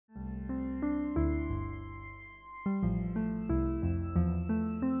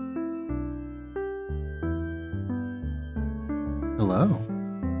Hello.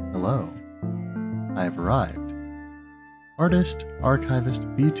 Hello. I have arrived. Artist, archivist,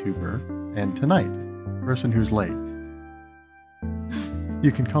 VTuber, and tonight, person who's late.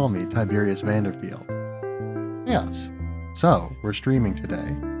 You can call me Tiberious Vanderfield. Yes. So, we're streaming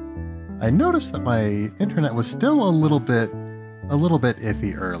today. I noticed that my internet was still a little bit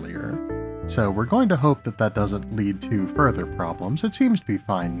iffy earlier. So we're going to hope that that doesn't lead to further problems. It seems to be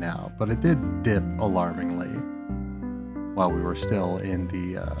fine now, but it did dip alarmingly while we were still in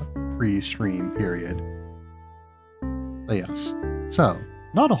the pre-stream period. But yes, so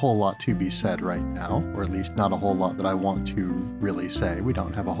not a whole lot to be said right now, or at least not a whole lot that I want to really say. We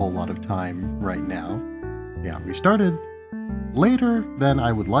don't have a whole lot of time right now. Yeah, we started later than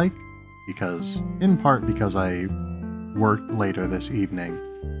I would like, in part because I worked later this evening.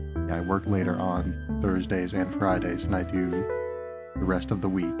 I work later on Thursdays and Fridays than I do the rest of the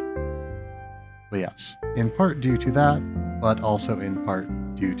week. But yes, in part due to that, but also in part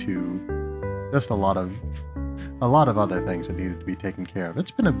due to just a lot of other things that needed to be taken care of.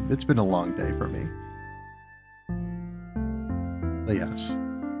 It's been a long day for me. But yes,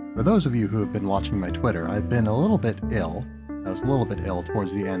 for those of you who have been watching my Twitter, I've been a little bit ill. I was a little bit ill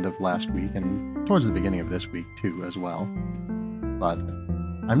towards the end of last week and towards the beginning of this week too as well. But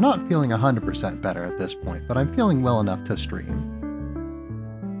I'm not feeling 100% better at this point, but I'm feeling well enough to stream.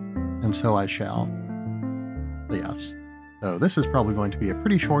 And so I shall. But yes. So this is probably going to be a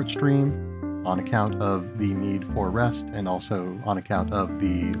pretty short stream on account of the need for rest and also on account of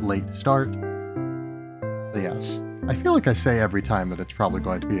the late start. But yes. I feel like I say every time that it's probably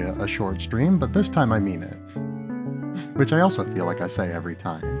going to be a short stream, but this time I mean it. Which I also feel like I say every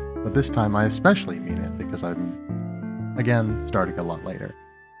time. But this time I especially mean it because I'm, again, starting a lot later.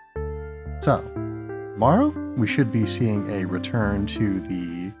 So, tomorrow we should be seeing a return to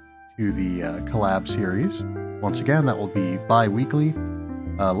the collab series. Once again, that will be bi-weekly.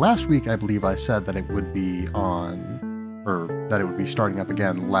 Last week, I believe I said that it would be that it would be starting up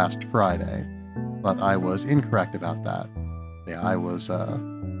again last Friday, but I was incorrect about that. Yeah, I was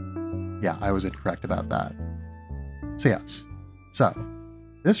incorrect about that. So yes, so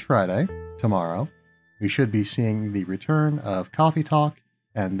this Friday, tomorrow, we should be seeing the return of Coffee Talk,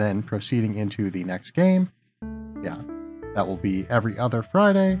 and then proceeding into the next game. Yeah, that will be every other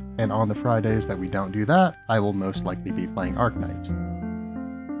Friday, and on the Fridays that we don't do that, I will most likely be playing Arknights.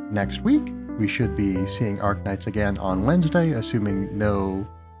 Next week, we should be seeing Arknights again on Wednesday, assuming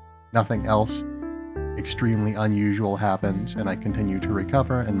nothing else extremely unusual happens, and I continue to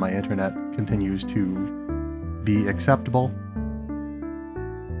recover, and my internet continues to be acceptable.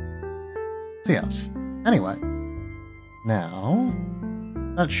 So yes, anyway, now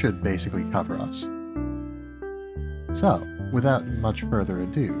that should basically cover us. So, without much further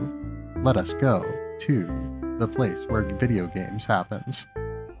ado, let us go to the place where video games happens.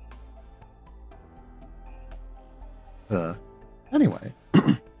 Anyway,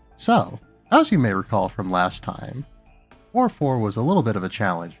 so, as you may recall from last time, 4-4 was a little bit of a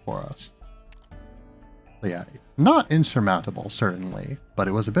challenge for us. But yeah, not insurmountable, certainly, but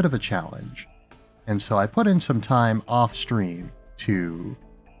it was a bit of a challenge. And so I put in some time off stream to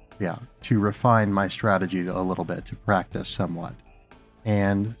refine my strategy a little bit, to practice somewhat.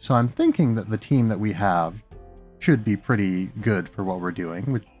 And so I'm thinking that the team that we have should be pretty good for what we're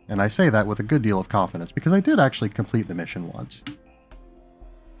doing, and I say that with a good deal of confidence, because I did actually complete the mission once.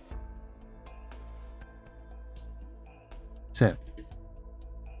 So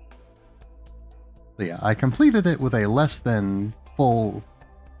yeah, I completed it with a less than full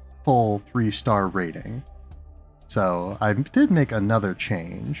 3-star rating. So I did make another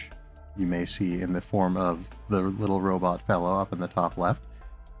change, you may see in the form of the little robot fellow up in the top left.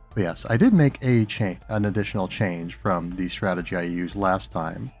 But yes, I did make an additional change from the strategy I used last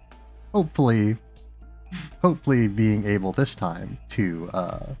time. Hopefully being able this time to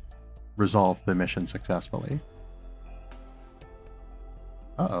resolve the mission successfully.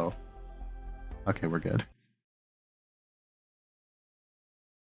 Uh-oh. Okay, we're good.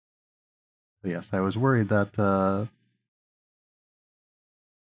 Yes, I was worried that, I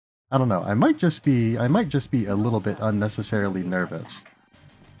don't know, I might just be a little bit unnecessarily nervous.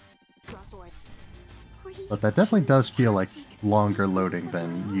 But that definitely does feel like longer loading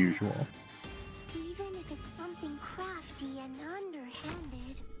than usual. Even if it's something crafty and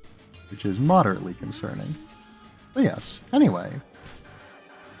underhanded. Which is moderately concerning. But yes, anyway.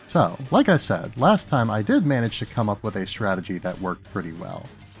 So, like I said, last time I did manage to come up with a strategy that worked pretty well.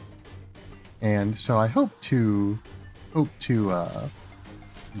 And so I hope to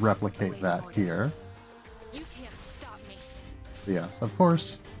replicate that here. Yes, of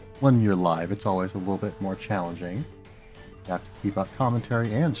course, when you're live, it's always a little bit more challenging. You have to keep up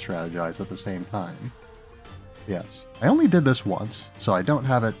commentary and strategize at the same time. Yes, I only did this once, so I don't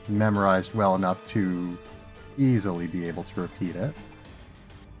have it memorized well enough to easily be able to repeat it.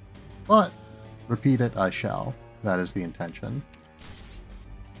 But repeat it I shall. That is the intention.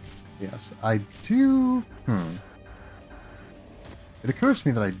 Yes, I do... It occurs to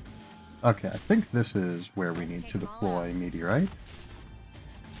me that I... Okay, I think this is where we need to deploy Meteorite.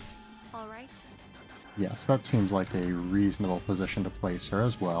 All right. Yes, that seems like a reasonable position to place her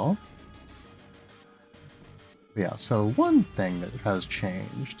as well. Yeah, so one thing that has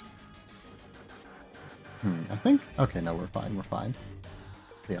changed... I think... Okay, no, we're fine, we're fine.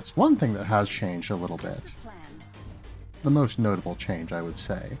 Yes, one thing that has changed a little bit, the most notable change, I would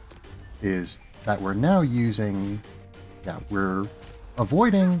say, is that we're now using... Yeah, we're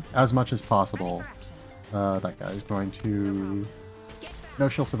avoiding as much as possible... that guy's going to... No,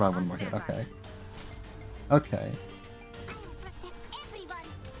 she'll survive one more hit, okay. Okay.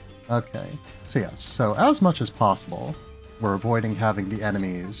 Okay. So yes, so as much as possible, we're avoiding having the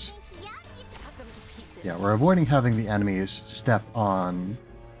enemies... Yeah, we're avoiding having the enemies step on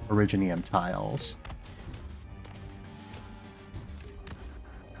Originium tiles.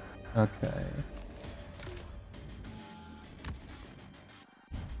 Okay.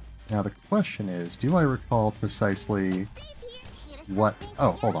 Now the question is, do I recall precisely what...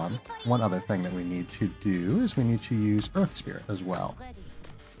 Oh, hold on. One other thing that we need to do is we need to use Earth Spirit as well.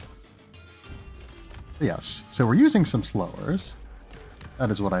 Yes, so we're using some slowers. That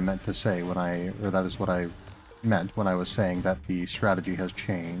is what I meant to say when that is what I meant when I was saying that the strategy has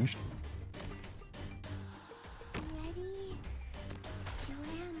changed. Ready to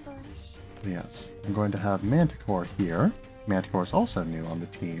ambush. Yes, I'm going to have Manticore here. Manticore is also new on the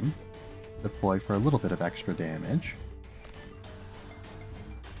team. Deploy for a little bit of extra damage.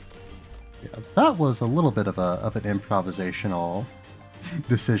 Yeah, that was a little bit of an improvisational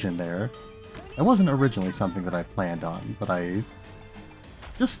decision there. It wasn't originally something that I planned on, but I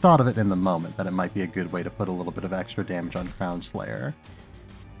just thought of it in the moment that it might be a good way to put a little bit of extra damage on Crown Slayer.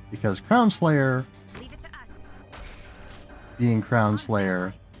 Because Crown Slayer, being Crown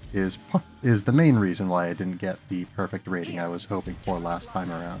Slayer, is the main reason why I didn't get the perfect rating I was hoping for last time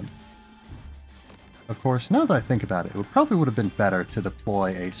around. Of course, now that I think about it, it probably would have been better to deploy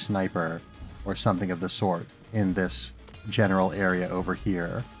a sniper or something of the sort in this general area over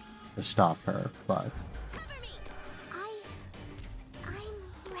here to stop her, but... I'm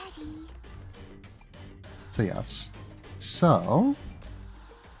ready. So yes. So...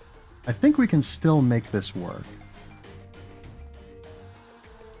 I think we can still make this work.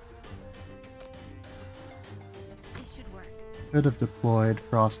 This should work. Could have deployed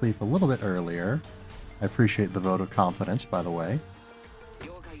Frostleaf a little bit earlier. I appreciate the vote of confidence, by the way.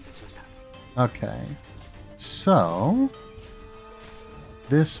 Okay. So...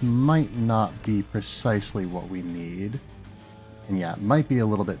 this might not be precisely what we need. And yeah, it might be a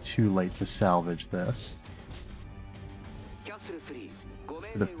little bit too late to salvage this.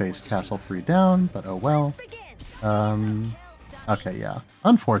 Could have faced Castle 3 down, but oh well. Okay, yeah.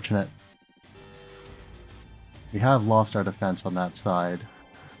 Unfortunate. We have lost our defense on that side.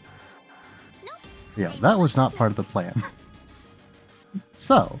 Yeah, that was not part of the plan.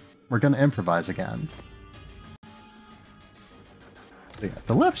 So, we're going to improvise again. So yeah,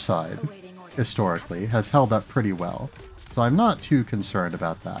 the left side, historically, has held up pretty well. So I'm not too concerned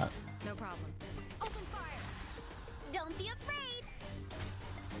about that. No problem. Open fire. Don't be afraid.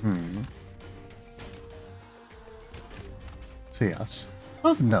 So yes,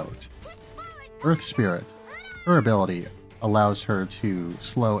 of note, Earth Spirit, her ability allows her to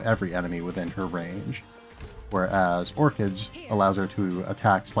slow every enemy within her range, whereas Orchid's allows her to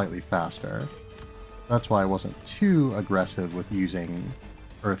attack slightly faster. That's why I wasn't too aggressive with using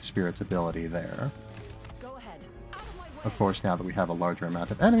Earth Spirit's ability there. Go ahead. Out of my way. Of course, now that we have a larger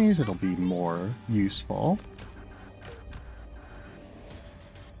amount of enemies, it'll be more useful.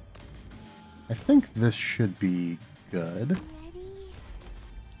 I think this should be good. Ready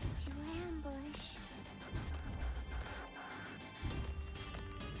to ambush.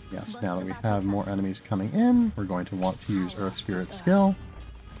 Yes, now that we have more enemies coming in, we're going to want to use Earth Spirit skill.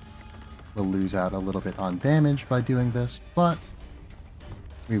 We'll lose out a little bit on damage by doing this, but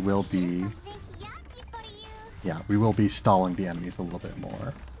we will be... Yeah, we will be stalling the enemies a little bit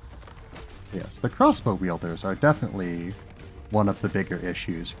more. Yes, the crossbow wielders are definitely one of the bigger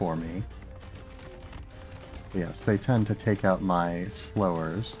issues for me. Yes, they tend to take out my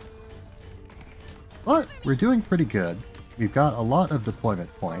slowers. But we're doing pretty good. We've got a lot of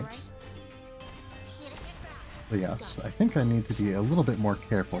deployment points. But yes, I think I need to be a little bit more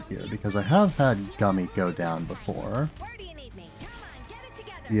careful here, because I have had Gummy go down before. Where do you need me? Come on, get it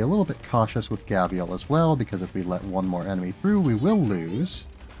together. Be a little bit cautious with Gabriel as well, because if we let one more enemy through, we will lose.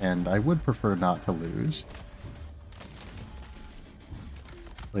 And I would prefer not to lose.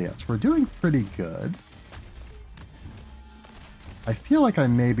 But yes, we're doing pretty good. I feel like I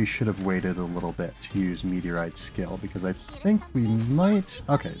maybe should have waited a little bit to use Meteorite skill, because I think we might...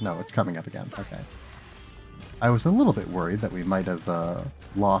 Okay, no, it's coming up again. Okay. I was a little bit worried that we might have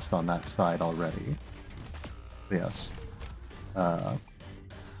lost on that side already. But yes.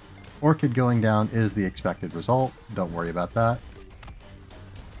 Orchid going down is the expected result. Don't worry about that.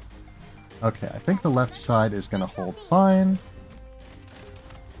 Okay, I think the left side is going to hold fine.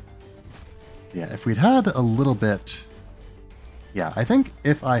 Yeah, if we'd had a little bit... Yeah, I think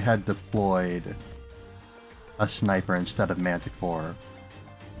if I had deployed a sniper instead of Manticore,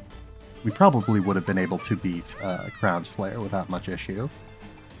 we probably would have been able to beat Crown Slayer without much issue.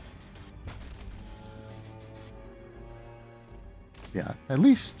 Yeah, at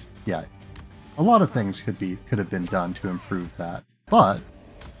least, yeah, a lot of things could have been done to improve that. But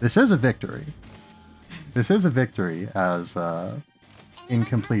this is a victory. This is a victory, as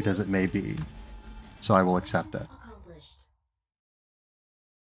incomplete as it may be. So I will accept it.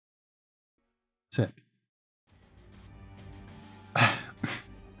 Sick.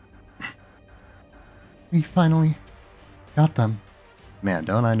 We finally got them. Man,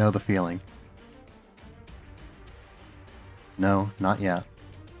 don't I know the feeling. No, not yet.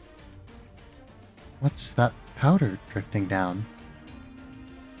 What's that powder drifting down?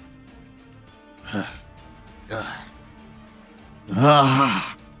 It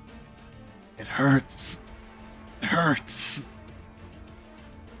hurts. It hurts.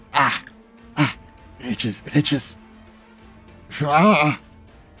 It itches. It itches.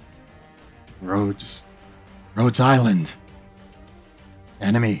 Rhodes Island.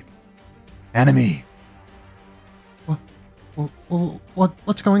 Enemy.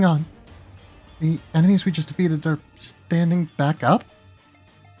 What's going on? The enemies we just defeated are standing back up?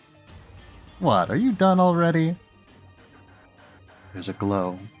 What, are you done already? There's a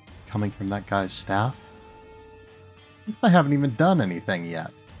glow coming from that guy's staff. I haven't even done anything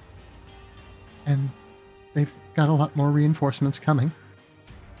yet. And they've got a lot more reinforcements coming.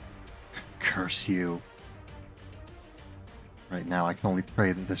 Curse you. Right now, I can only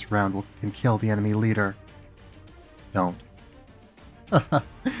pray that this round can kill the enemy leader. Don't.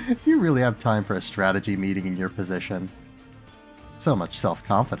 You really have time for a strategy meeting in your position. So much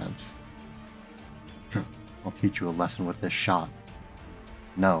self-confidence. I'll teach you a lesson with this shot.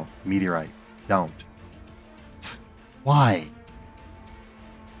 No, Meteorite, don't. Why?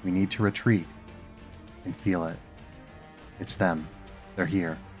 We need to retreat. I can feel it. It's them. They're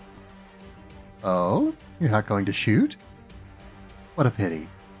here. Oh? You're not going to shoot? What a pity.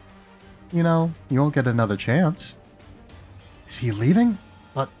 You know, you won't get another chance. Is he leaving?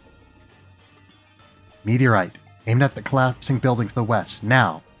 But... Meteorite, aimed at the collapsing building to the west,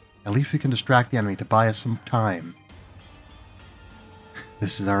 now. At least we can distract the enemy to buy us some time.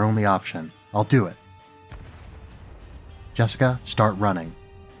 This is our only option. I'll do it. Jessica, start running.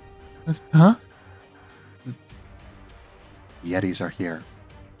 Huh? The Yetis are here.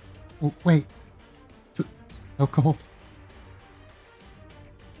 Oh, wait. So cold.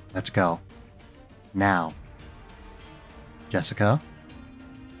 Let's go. Now. Jessica?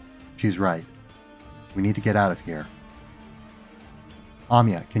 She's right. We need to get out of here.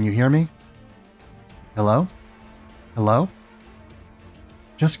 Amiya, can you hear me? Hello? Hello?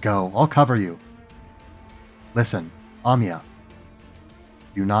 Just go. I'll cover you. Listen, Amiya.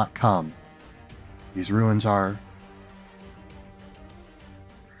 Do not come. These ruins are...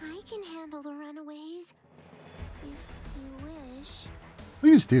 I can handle the runaways. If you wish.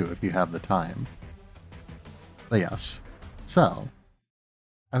 Please do if you have the time. But yes. So,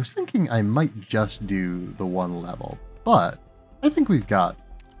 I was thinking I might just do the one level, but I think we've got...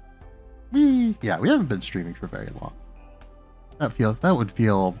 we haven't been streaming for very long. That would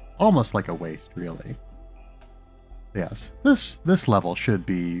feel almost like a waste, really. Yes, this level should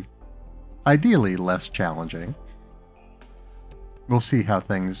be ideally less challenging. We'll see how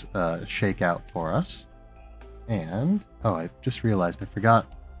things shake out for us. And oh, I just realized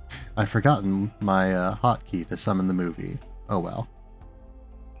I've forgotten my hotkey to summon the movie. Oh well.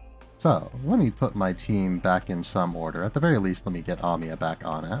 So let me put my team back in some order. At the very least, let me get Amiya back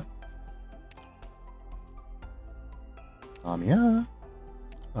on it. Amiya.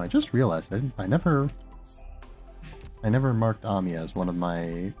 Oh, I just realized I never marked Amiya as one of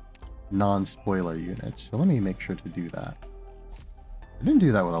my non-spoiler units, so let me make sure to do that. I didn't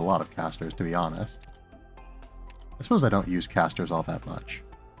do that with a lot of casters, to be honest. I suppose I don't use casters all that much.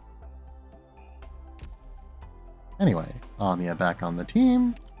 Anyway, Amiya back on the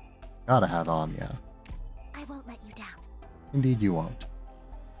team. Gotta have Amiya. I won't let you down. Indeed you won't.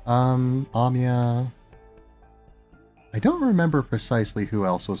 Amiya... I don't remember precisely who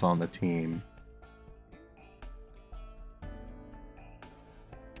else was on the team. I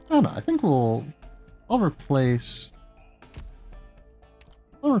don't know, I think I'll replace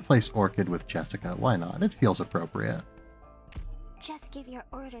Orchid with Jessica. Why not? It feels appropriate. Just give your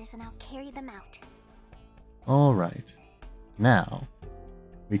orders and I'll carry them out. Alright. Now,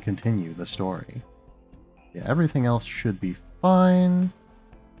 we continue the story. Yeah, everything else should be fine.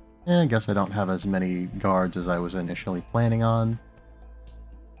 I guess I don't have as many guards as I was initially planning on.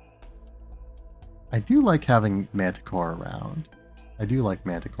 I do like having Manticore around. I do like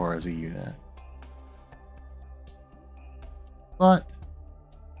Manticore as a unit. But,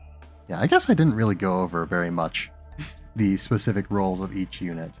 yeah, I guess I didn't really go over very much the specific roles of each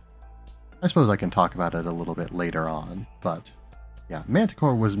unit. I suppose I can talk about it a little bit later on, but yeah,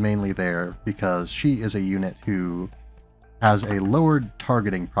 Manticore was mainly there because she is a unit who has a lowered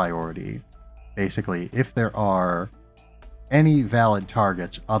targeting priority. Basically, if there are any valid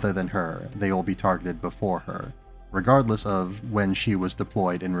targets other than her, they will be targeted before her, regardless of when she was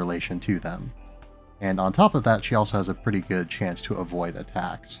deployed in relation to them. And on top of that, she also has a pretty good chance to avoid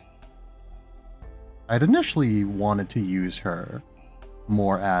attacks. I'd initially wanted to use her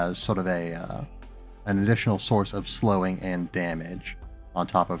more as sort of an additional source of slowing and damage on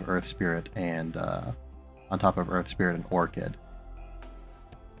top of Earth Spirit and Orchid.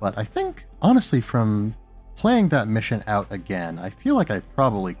 But I think, honestly, from playing that mission out again, I feel like I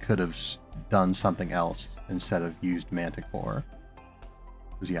probably could have done something else instead of used Manticore.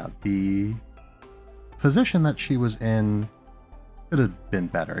 Because yeah, the position that she was in could have been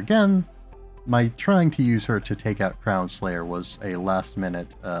better. Again, my trying to use her to take out Crown Slayer was a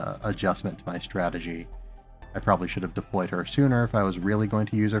last-minute adjustment to my strategy. I probably should have deployed her sooner if I was really going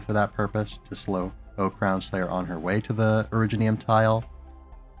to use her for that purpose, to slow Crown Slayer on her way to the Originium tile,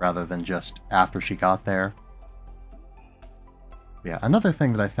 rather than just after she got there. Yeah, another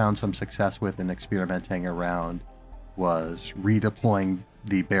thing that I found some success with in experimenting around was redeploying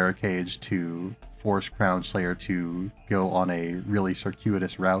the barricades to force Crown Slayer to go on a really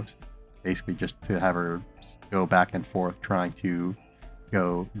circuitous route. Basically just to have her go back and forth trying to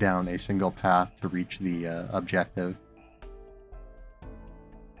go down a single path to reach the objective.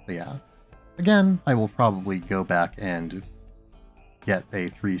 But yeah, again, I will probably go back and get a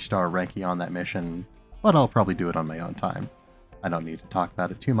 3-star ranking on that mission, but I'll probably do it on my own time. I don't need to talk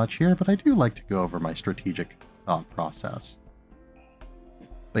about it too much here, but I do like to go over my strategic thought process.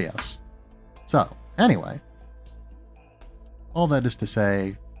 But yes. So, anyway. All that is to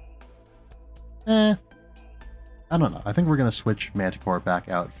say, I don't know. I think we're going to switch Manticore back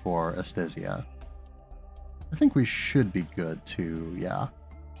out for Astasia. I think we should be good too, yeah.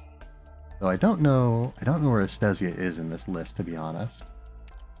 Though I don't know where Astasia is in this list, to be honest.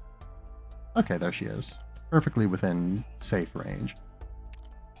 Okay, there she is. Perfectly within safe range.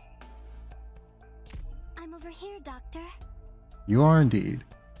 I'm over here, Doctor. You are indeed.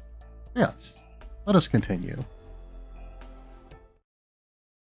 Yes. Let us continue.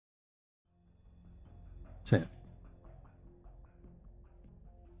 Sit.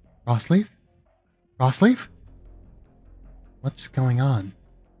 Crossleaf? Crossleaf? What's going on?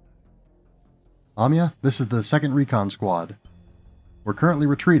 Amiya, this is the 2nd Recon Squad. We're currently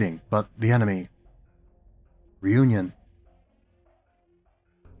retreating, but the enemy... Reunion.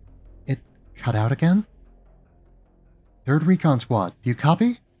 It cut out again? 3rd Recon Squad, do you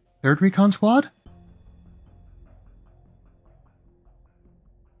copy? 3rd Recon Squad?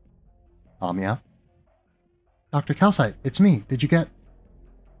 Amiya? Dr. Calcite, it's me. Did you get...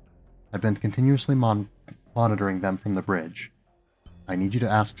 I've been continuously monitoring them from the bridge. I need you to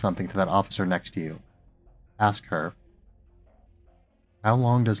ask something to that officer next to you. Ask her. How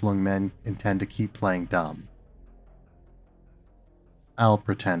long does Lung Men intend to keep playing dumb? I'll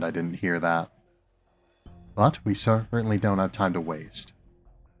pretend I didn't hear that. But we certainly don't have time to waste.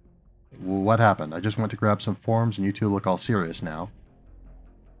 What happened? I just went to grab some forms and you two look all serious now.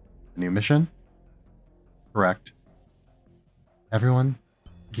 A new mission? Correct. Everyone,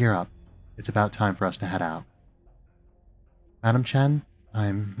 gear up. It's about time for us to head out. Madam Chen,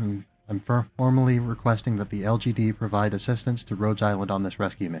 I'm formally requesting that the LGD provide assistance to Rhodes Island on this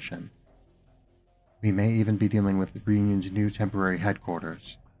rescue mission. We may even be dealing with the Reunion's new temporary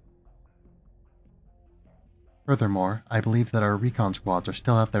headquarters. Furthermore, I believe that our recon squads are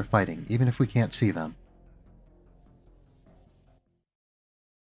still out there fighting, even if we can't see them.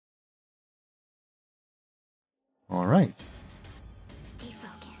 Alright, Stay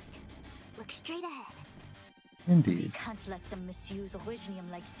focused. Look straight ahead. indeed. Can't let some misuse Originium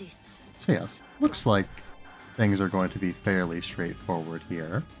like this. So yes, looks like things are going to be fairly straightforward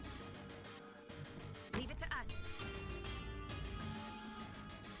here. Leave it to us.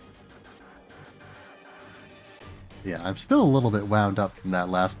 Yeah, I'm still a little bit wound up from that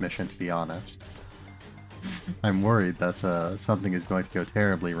last mission, to be honest. I'm worried that something is going to go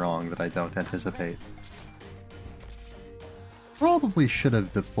terribly wrong that I don't anticipate. Probably should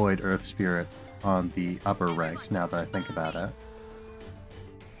have deployed Earth Spirit on the upper ranks, now that I think about it.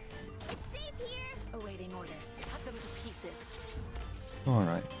 It's safe here. Awaiting orders. Cut them to pieces.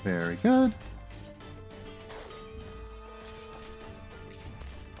 Alright, very good.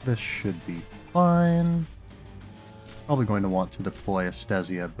 This should be fine. Probably going to want to deploy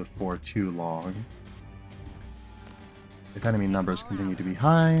Astesia before too long. If enemy numbers continue to be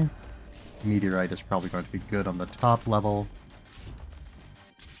high, Meteorite is probably going to be good on the top level.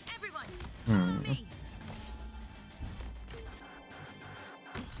 Everyone, Hmm. me.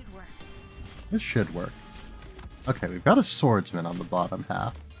 This should work. This should work. Okay, we've got a swordsman on the bottom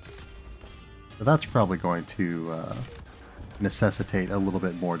half. So that's probably going to necessitate a little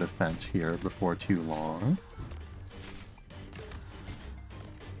bit more defense here before too long.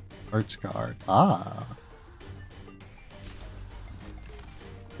 Arts Guard. Ah!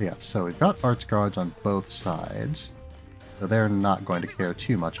 Yeah, so we've got Arts Guards on both sides. So they're not going to care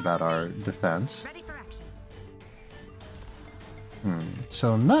too much about our defense. Ready for action.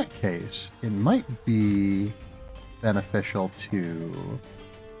 So in that case, it might be beneficial to...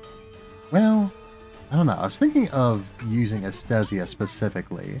 Well, I don't know. I was thinking of using Astesia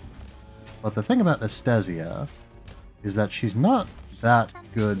specifically. But the thing about Astesia is that she's not that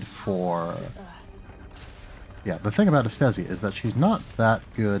good for... Yeah, the thing about Astesia is that she's not that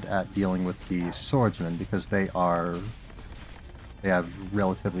good at dealing with the swordsmen because they have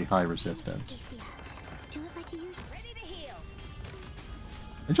relatively high resistance. Stacia, do it like you usually. Ready to heal.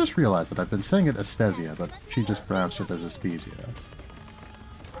 I just realized that I've been saying it Astesia, but she just pronounced it as Astesia.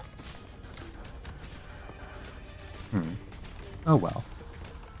 Oh well.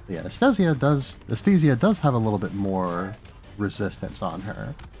 Yeah, Astesia does have a little bit more resistance on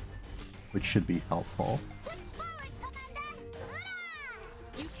her, which should be helpful. Push forward, Commander!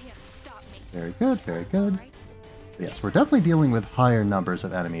 Hurrah! You can't stop me. Very good, very good. Right? Yes, we're definitely dealing with higher numbers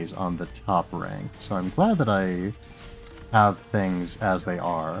of enemies on the top rank, so I'm glad that I have things as they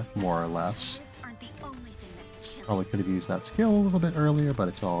are, more or less. Bullets aren't the only thing that's chilling. Probably could have used that skill a little bit earlier, but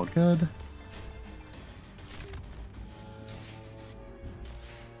it's all good.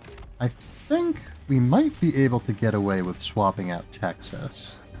 I think we might be able to get away with swapping out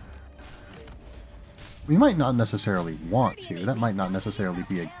Texas. We might not necessarily want to, that might not necessarily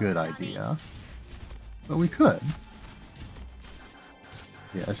be a good idea, but we could.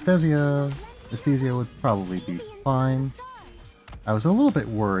 Yeah, Astesia would probably be fine. I was a little bit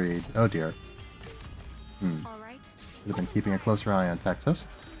worried. Oh dear. All right. Should have been keeping a closer eye on Texas.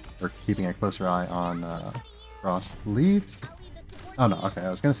 Or keeping a closer eye on Frost Leaf. Oh no, okay, I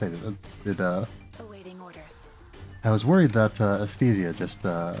was gonna say, Awaiting orders. I was worried that Astesia just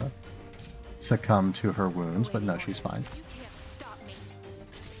succumbed to her wounds, but no, she's fine. You can't stop me.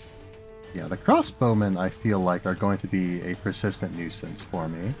 Yeah, the crossbowmen I feel like are going to be a persistent nuisance for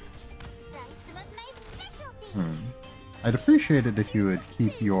me. That's some of my specialty. I'd appreciate it if you would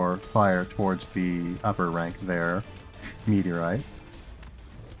keep your fire towards the upper rank there, Meteorite.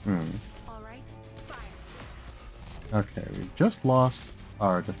 All right. Fire. Okay, we've just lost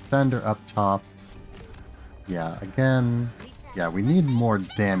our defender up top. Yeah, again, yeah, we need more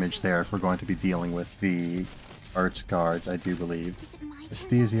damage there if we're going to be dealing with the Arts Guards, I do believe. Is it my turn?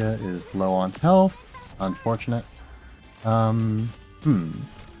 Astesia is low on health. Unfortunate. You'll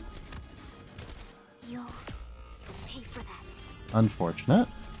pay for that. Unfortunate.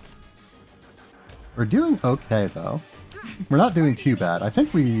 We're doing okay though. We're not doing too bad. I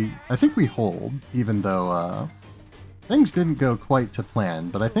think we hold, even though things didn't go quite to plan,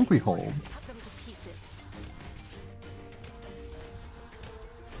 but I think we hold. Cut them to pieces.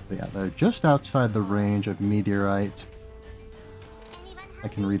 But yeah, they're just outside the range of Meteorite. Anyone I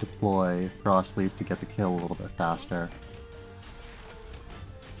can redeploy Frostleaf to get the kill a little bit faster.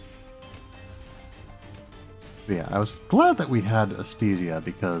 But yeah, I was glad that we had Astesia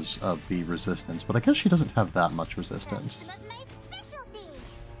because of the resistance, but I guess she doesn't have that much resistance. some of my specialty?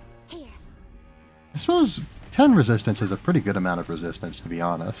 Here. I suppose 10 resistance is a pretty good amount of resistance, to be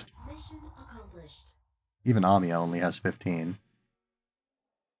honest. Mission accomplished. Even Amiya only has 15.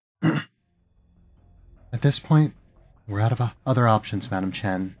 At this point, we're out of other options, Madam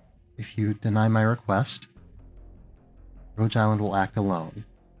Chen. If you deny my request, Roach Island will act alone.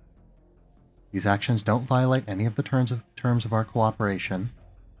 These actions don't violate any of the terms of our cooperation.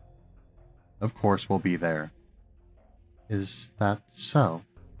 Of course we'll be there. Is that so?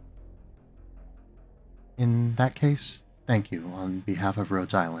 In that case, thank you on behalf of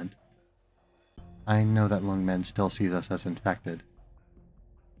Rhodes Island. I know that Lungmen still sees us as infected.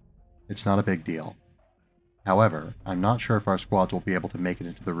 It's not a big deal. However, I'm not sure if our squads will be able to make it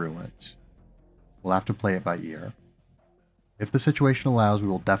into the ruins. We'll have to play it by ear. If the situation allows, we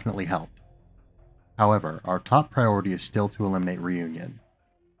will definitely help. However, our top priority is still to eliminate Reunion.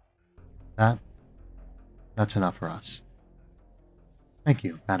 That's enough for us. Thank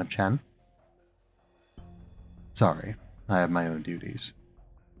you, Madam Chen. Sorry, I have my own duties.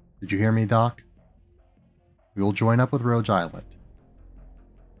 Did you hear me, Doc? We will join up with Roach Island.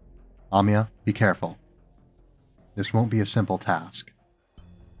 Amiya, be careful. This won't be a simple task.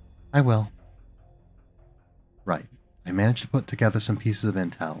 I will. Right. I managed to put together some pieces of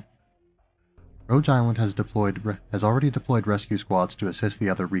intel. Roach Island has already deployed rescue squads to assist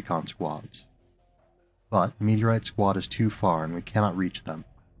the other recon squads. But Meteorite Squad is too far and we cannot reach them.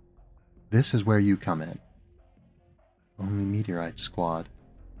 This is where you come in. Only Meteorite Squad.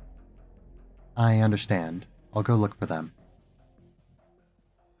 I understand. I'll go look for them.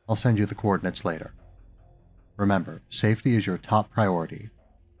 I'll send you the coordinates later. Remember, safety is your top priority.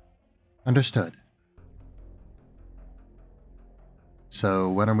 Understood. So,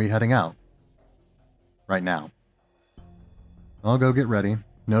 when are we heading out? Right now. I'll go get ready.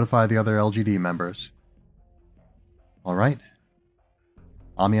 Notify the other LGD members. Alright.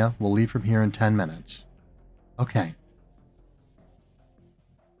 Amiya, we'll leave from here in 10 minutes. Okay.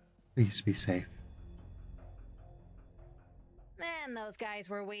 Please be safe. Man, those guys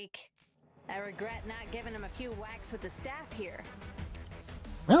were weak. I regret not giving them a few whacks with the staff here.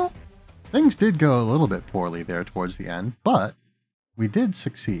 Well, things did go a little bit poorly there towards the end, but we did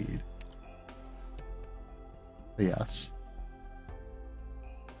succeed. But yes.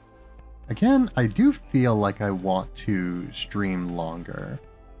 Again, I do feel like I want to stream longer.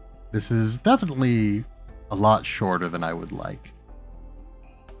 This is definitely a lot shorter than I would like.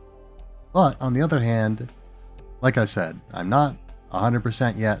 But, on the other hand, like I said, I'm not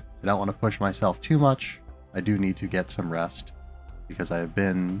 100% yet. I don't want to push myself too much. I do need to get some rest, because I have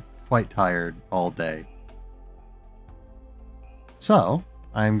been quite tired all day. So,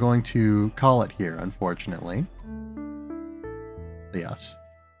 I'm going to call it here, unfortunately. Yes.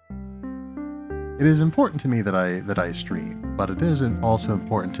 It is important to me that I stream, but it is also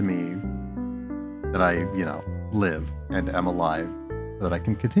important to me that I, live and am alive so that I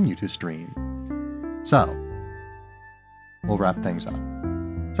can continue to stream. So, we'll wrap things up.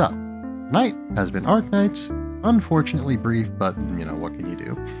 So, tonight has been Arknights. Unfortunately brief, but, what can you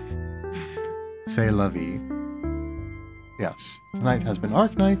do? C'est la vie. Yes, tonight has been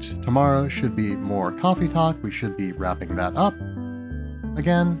Arknights. Tomorrow should be more coffee talk. We should be wrapping that up.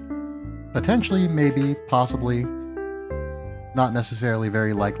 Again, potentially, maybe, possibly. Not necessarily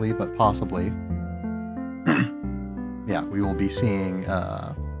very likely, but possibly. Yeah, we will be seeing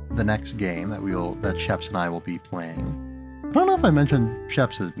the next game that Sheps and I will be playing. I don't know if I mentioned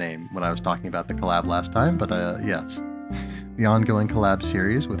Sheps' name when I was talking about the collab last time, but yes. The ongoing collab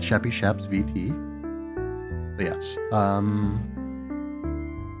series with Sheppy Sheps VT. But yes.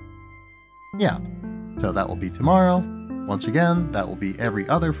 Yeah. So that will be tomorrow. Once again, that will be every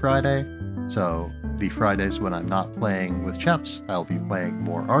other Friday. So the Fridays when I'm not playing with Sheps, I'll be playing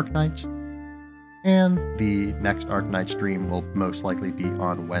more Arknights. And the next Arknight stream will most likely be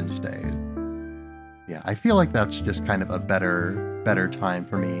on Wednesday. Yeah, I feel like that's just kind of a better time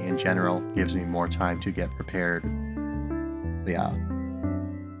for me in general. Gives me more time to get prepared. But yeah.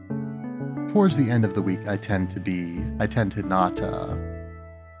 Towards the end of the week, I tend to be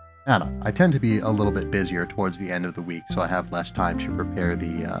a little bit busier towards the end of the week, so I have less time to prepare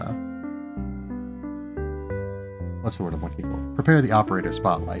the, what's the word I'm looking for? Prepare the operator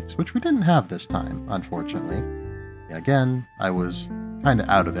spotlights, which we didn't have this time, unfortunately. Yeah, again, I was kind of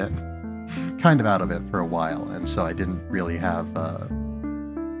out of it for a while, and so I didn't really have,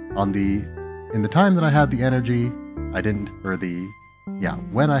 in the time that I had the energy,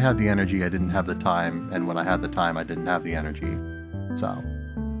 when I had the energy, I didn't have the time, and when I had the time, I didn't have the energy. So,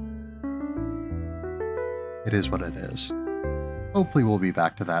 it is what it is. Hopefully we'll be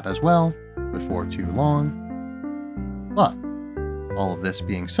back to that as well, before too long. But, all of this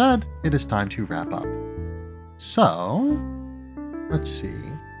being said, it is time to wrap up. So, let's see.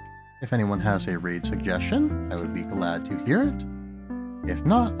 If anyone has a raid suggestion, I would be glad to hear it. If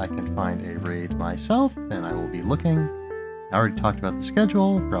not, I can find a raid myself, and I will be looking. I already talked about the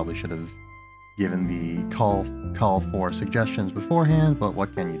schedule, probably should have given the call for suggestions beforehand, but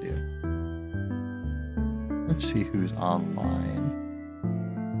what can you do? Let's see who's online.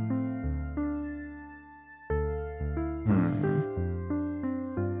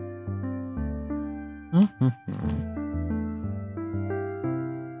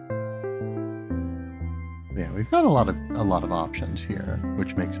 Yeah, we've got a lot of options here,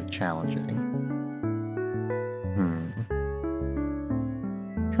 which makes it challenging.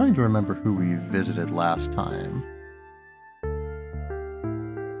 Trying to remember who we visited last time.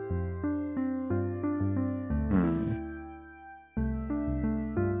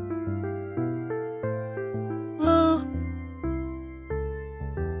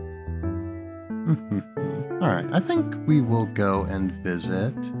 Alright, I think we will go and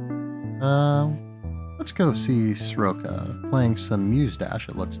visit. Let's go see Sroka playing some Muse Dash,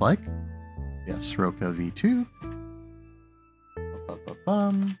 it looks like. Yes, Sroka V2.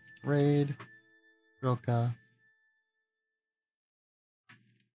 Raid. Sroka.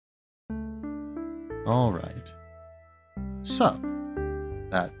 Alright. So,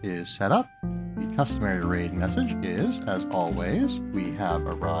 that is set up. The customary raid message is, as always, we have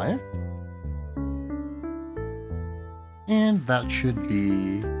arrived. And that should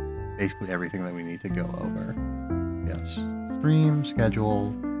be basically everything that we need to go over. Yes. Stream,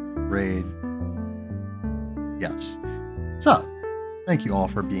 schedule, raid. Yes. So, thank you all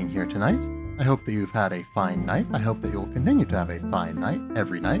for being here tonight. I hope that you've had a fine night. I hope that you'll continue to have a fine night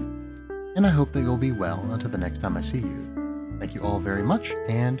every night. And I hope that you'll be well until the next time I see you. Thank you all very much,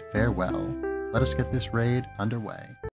 and farewell. Let us get this raid underway.